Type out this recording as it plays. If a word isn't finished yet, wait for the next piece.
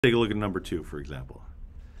take a look at number 2, for example.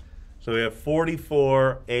 So we have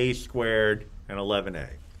 44a squared and 11a.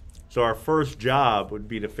 So our first job would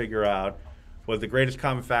be to figure out what the greatest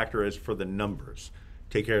common factor is for the numbers.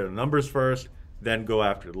 Take care of the numbers first, then go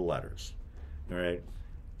after the letters. All right.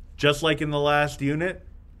 Just like in the last unit,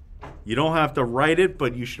 you don't have to write it,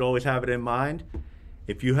 but you should always have it in mind.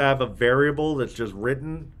 If you have a variable that's just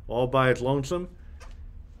written all by its lonesome,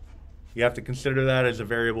 you have to consider that as a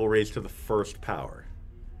variable raised to the first power.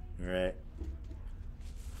 All right.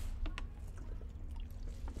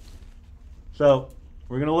 So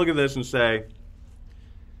we're going to look at this and say,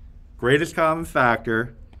 greatest common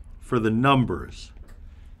factor for the numbers.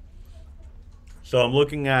 So I'm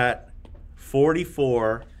looking at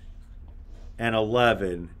 44 and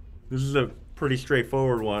 11. This is a pretty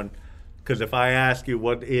straightforward one, because if I ask you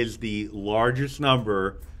what is the largest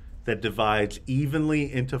number that divides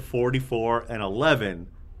evenly into 44 and 11,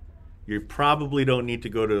 you probably don't need to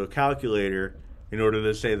go to a calculator in order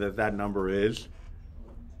to say that that number is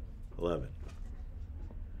 11.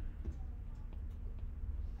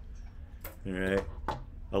 All right.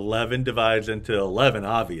 11 divides into 11,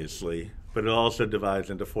 obviously, but it also divides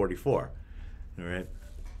into 44. All right.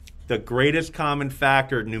 The greatest common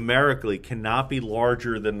factor numerically cannot be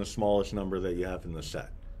larger than the smallest number that you have in the set.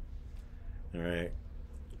 All right.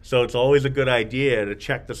 So it's always a good idea to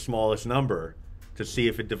check the smallest number to see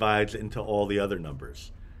if it divides into all the other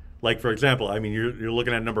numbers. Like, for example, I mean, you're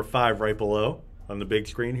looking at number 5 right below on the big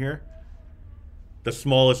screen here. The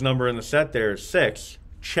smallest number in the set there is 6.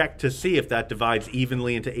 Check to see if that divides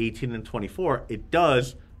evenly into 18 and 24. It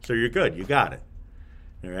does, so you're good. You got it.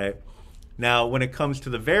 All right. Now, when it comes to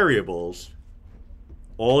the variables,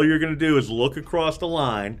 all you're going to do is look across the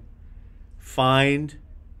line, find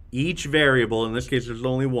each variable. In this case, there's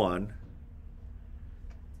only one.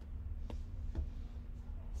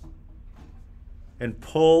 And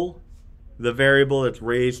pull the variable that's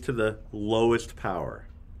raised to the lowest power.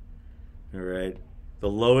 All right. The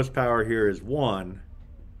lowest power here is 1.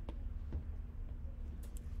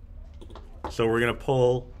 So we're going to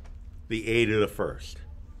pull the a to the first.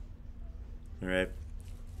 All right.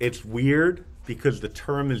 It's weird because the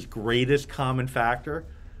term is greatest common factor,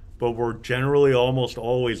 but we're generally almost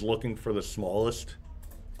always looking for the smallest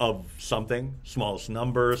of something, smallest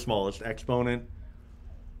number, smallest exponent.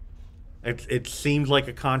 It seems like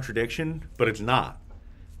a contradiction, but it's not,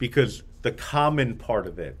 because the common part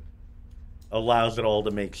of it allows it all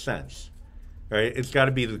to make sense. Right? It's got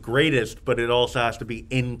to be the greatest, but it also has to be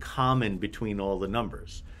in common between all the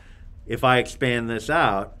numbers. If I expand this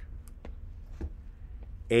out,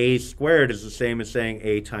 a squared is the same as saying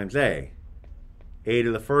a times a. A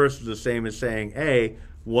to the first is the same as saying a.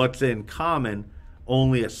 What's in common?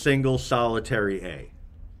 Only a single solitary a.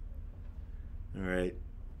 All right.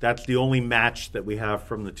 That's the only match that we have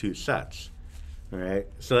from the two sets. All right.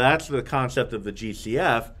 So that's the concept of the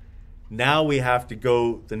GCF. Now we have to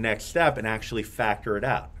go the next step and actually factor it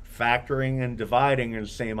out. Factoring and dividing are the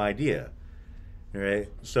same idea. All right.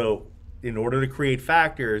 So in order to create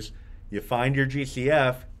factors, you find your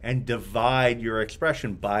GCF and divide your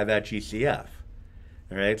expression by that GCF.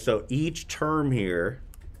 All right. So each term here,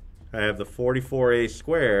 I have the 44a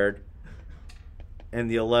squared and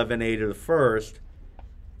the 11a to the first.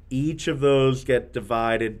 Each of those get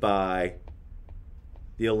divided by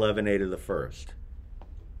the 11a to the first.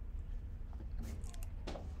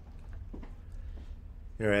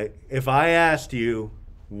 All right. If I asked you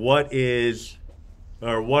what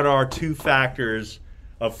are two factors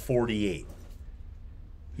of 48,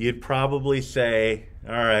 you'd probably say,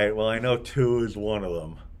 all right, well, I know 2 is one of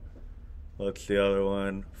them. What's the other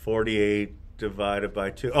one? 48 divided by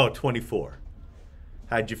 2. Oh, 24.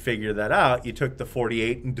 How'd you figure that out? You took the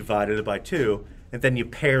 48 and divided it by 2, and then you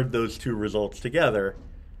paired those two results together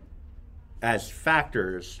as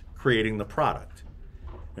factors, creating the product.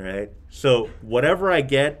 All right. So whatever I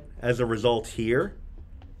get as a result here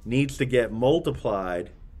needs to get multiplied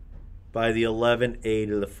by the 11a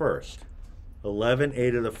to the first.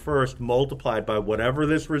 11a to the first multiplied by whatever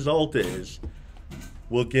this result is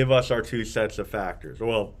will give us our two sets of factors.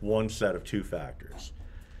 Well, one set of two factors.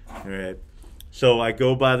 All right. So I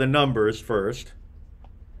go by the numbers first.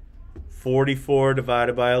 44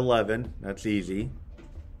 divided by 11, that's easy.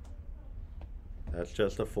 That's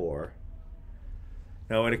just a 4.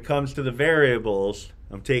 Now when it comes to the variables,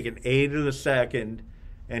 I'm taking a to the second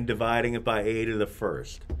and dividing it by a to the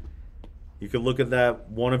first. You can look at that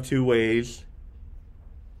one of two ways.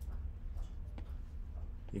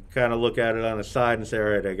 You can kind of look at it on the side and say, all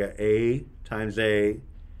right, I got a times a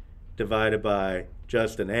divided by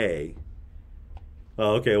just an a.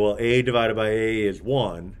 Well, okay, well, a divided by a is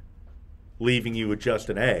 1. leaving you with just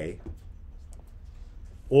an A.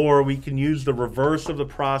 Or we can use the reverse of the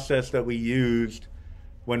process that we used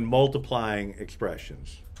when multiplying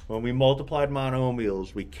expressions. When we multiplied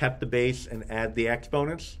monomials, we kept the base and add the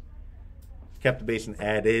exponents. Kept the base and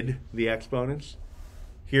added the exponents.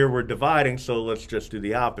 Here we're dividing, so let's just do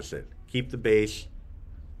the opposite. Keep the base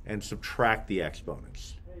and subtract the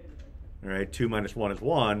exponents. All right, 2 minus 1 is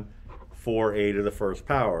 1, 4a to the first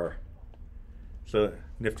power. So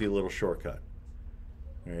nifty little shortcut.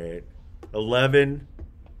 All right, 11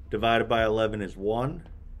 divided by 11 is 1.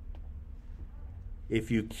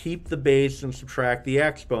 If you keep the base and subtract the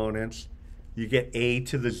exponents, you get a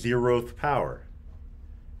to the 0th power.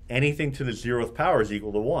 Anything to the 0th power is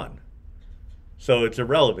equal to 1. So it's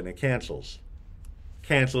irrelevant, it cancels.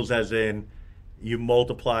 Cancels as in you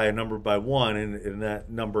multiply a number by 1 and that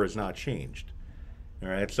number is not changed. All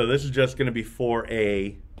right, so this is just going to be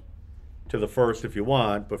 4a to the first if you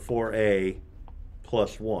want, but 4a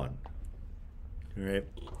plus 1. All right.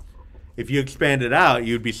 If you expand it out,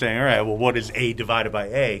 you'd be saying, all right, well, what is a divided by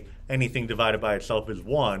a? Anything divided by itself is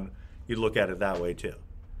 1. You'd look at it that way too.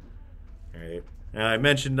 All right. Now, I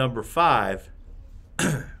mentioned number 5.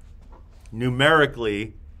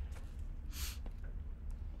 Numerically,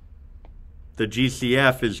 the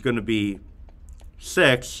GCF is going to be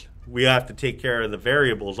 6. We have to take care of the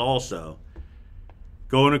variables also.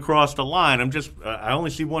 Going across the line, I only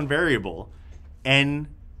see one variable. N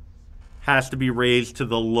has to be raised to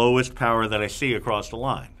the lowest power that I see across the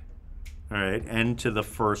line. All right, n to the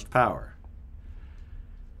first power.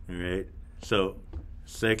 All right, so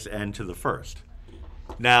 6n to the first.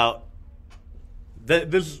 Now,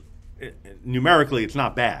 this numerically, it's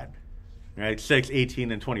not bad. Right, 6,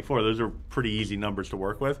 18, and 24, those are pretty easy numbers to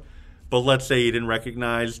work with. But let's say you didn't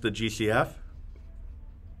recognize the GCF,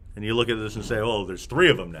 and you look at this and say, oh, there's 3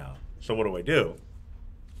 of them now, so what do I do?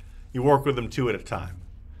 You work with them 2 at a time.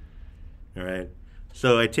 All right,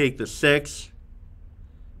 so I take the 6,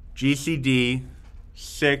 GCD,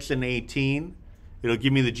 6 and 18. It'll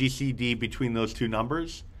give me the GCD between those 2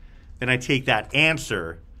 numbers. Then I take that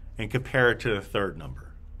answer and compare it to the third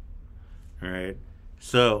number. All right,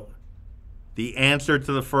 so the answer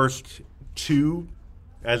to the first 2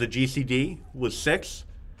 as a GCD was 6.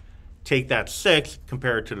 Take that 6,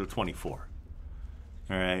 compare it to the 24.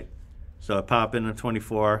 All right, so I pop in the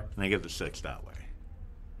 24 and I get the 6 that way.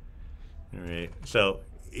 All right, so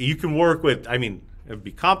you can work with, I mean, it would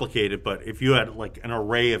be complicated, but if you had like an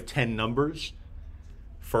array of 10 numbers,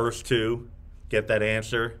 first 2, get that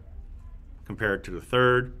answer, compare it to the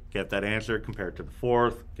third, get that answer, compare it to the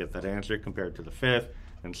fourth, get that answer, compare it to the fifth,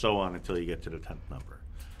 and so on until you get to the 10th number.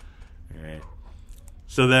 All right.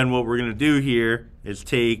 So then what we're going to do here is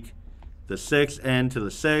take the 6n to the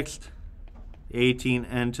 6th,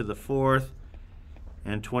 18n to the 4th,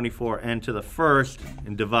 and 24n to the 1st,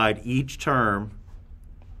 and divide each term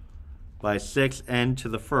by 6n to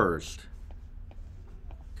the 1st.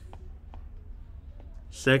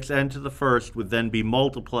 6n to the 1st would then be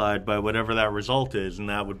multiplied by whatever that result is, and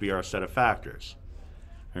that would be our set of factors.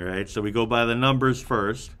 All right, so we go by the numbers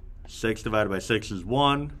first. 6 divided by 6 is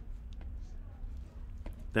 1.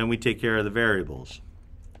 Then we take care of the variables.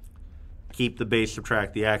 Keep the base,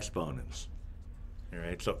 subtract the exponents. All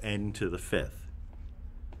right, so n to the 5th.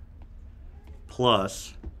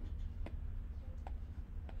 Plus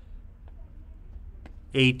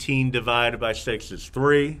 18 divided by 6 is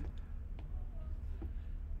 3.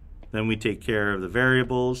 Then we take care of the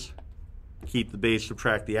variables. Keep the base,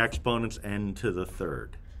 subtract the exponents, n to the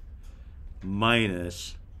 3rd.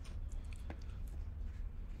 Minus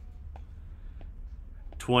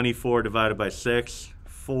 24 divided by 6,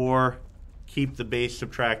 4. Keep the base,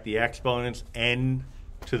 subtract the exponents, n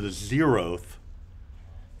to the 0th.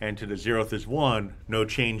 N to the 0th is 1, no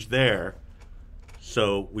change there,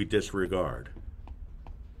 so we disregard.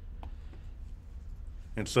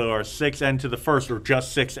 And so our 6n to the 1st, or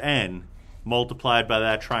just 6n, multiplied by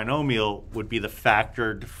that trinomial would be the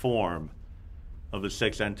factored form of the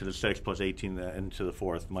 6n to the 6th plus 18n to the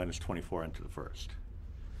 4th minus 24n to the 1st.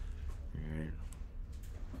 All right.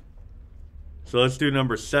 So let's do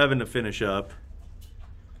number 7 to finish up.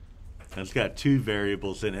 And it's got 2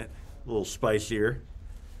 variables in it, a little spicier.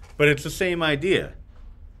 But it's the same idea.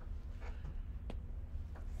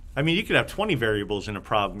 I mean, you could have 20 variables in a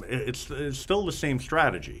problem. It's still the same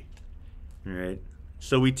strategy. All right.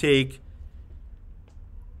 So we take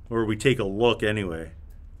a look anyway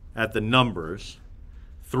at the numbers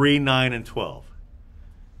 3, 9, and 12.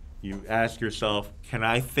 You ask yourself, can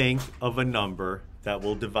I think of a number that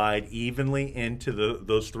will divide evenly into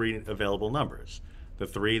those 3 available numbers? The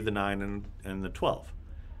 3, the 9, and the 12.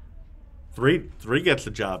 3 gets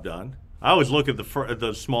the job done. I always look at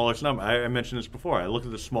the smallest number. I mentioned this before. I look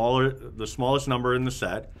at the smallest number in the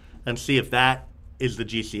set and see if that is the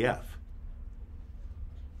GCF.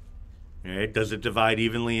 All right, does it divide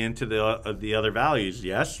evenly into the other values?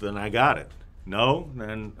 Yes, then I got it. No,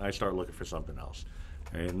 then I start looking for something else.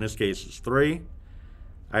 All right, in this case, it's 3.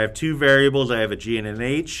 I have 2 variables. I have a G and an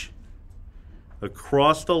H.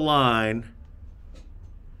 Across the line,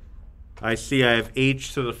 I see I have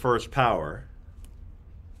H to the first power.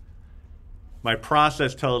 My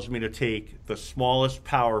process tells me to take the smallest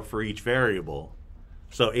power for each variable.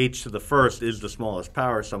 So H to the first is the smallest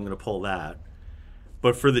power, so I'm going to pull that.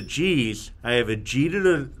 But for the G's, I have a G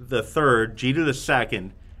to the third, G to the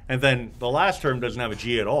second, and then the last term doesn't have a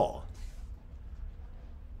G at all.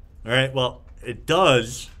 All right, well, it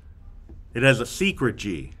does. It has a secret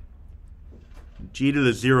G. G to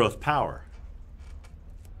the 0th power.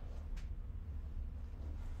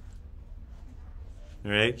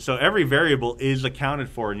 All right, so every variable is accounted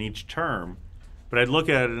for in each term, but I'd look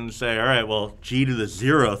at it and say, all right, well, G to the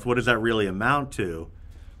 0th, what does that really amount to?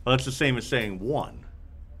 Well, that's the same as saying 1.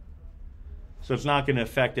 So it's not going to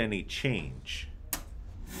affect any change.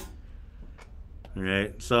 All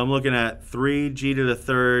right, so I'm looking at 3G to the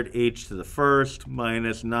third, H to the first,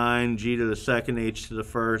 minus 9G to the second, H to the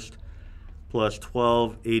first, plus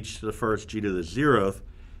 12H to the first, G to the 0th.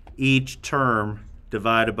 Each term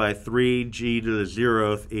divided by 3G to the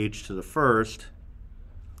 0th, H to the first.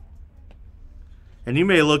 And you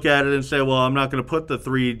may look at it and say, well, I'm not going to put the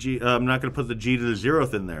I'm not going to put the G to the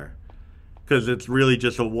 0th in there because it's really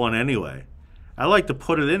just a 1 anyway. I like to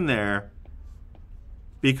put it in there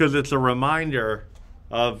because it's a reminder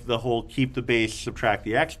of the whole keep the base, subtract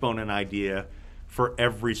the exponent idea for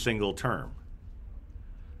every single term.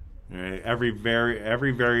 All right? Every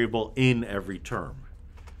variable in every term.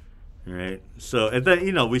 All right? So, and then,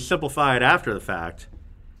 you know, we simplify it after the fact,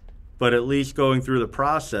 but at least going through the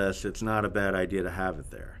process, it's not a bad idea to have it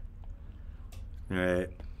there. All right?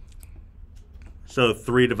 So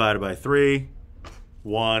 3 divided by 3,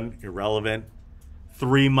 1, irrelevant.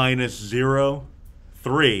 3 minus 0,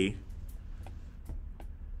 3.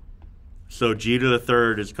 So G to the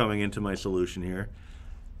third is coming into my solution here.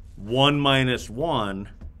 1 minus 1,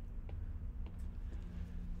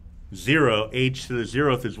 0. H to the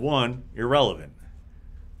 0th is 1, irrelevant.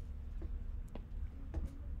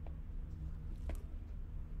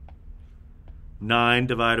 Nine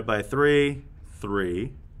divided by 3,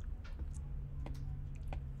 3.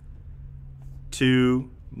 2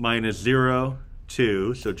 minus 0,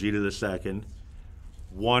 2, so G to the second.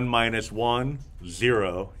 1 minus 1,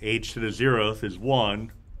 0. H to the 0th is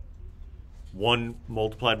 1. 1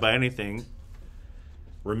 multiplied by anything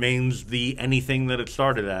remains the anything that it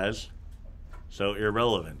started as, so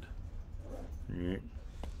irrelevant. All right.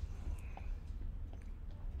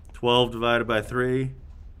 12 divided by 3,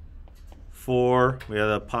 4. We have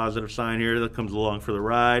a positive sign here that comes along for the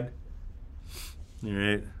ride. All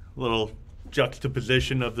right, a little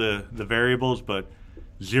juxtaposition of the variables, but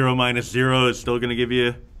 0 minus 0 is still going to give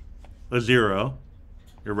you a 0,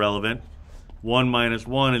 irrelevant. 1 minus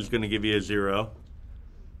 1 is going to give you a 0,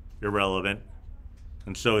 irrelevant.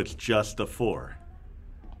 And so it's just a 4.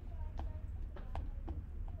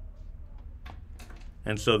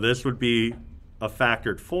 And so this would be a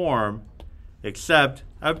factored form, except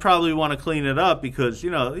I'd probably want to clean it up because, you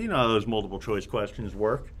know how those multiple choice questions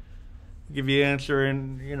work. Give you an answer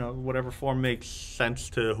in, whatever form makes sense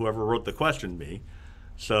to whoever wrote the question be.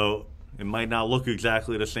 So it might not look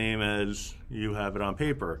exactly the same as you have it on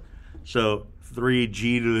paper. So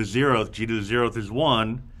 3G to the 0th, G to the 0th is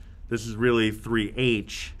 1. This is really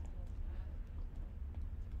 3H,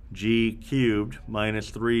 G cubed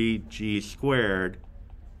minus 3G squared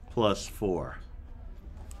plus 4.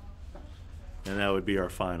 And that would be our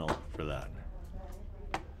final for that.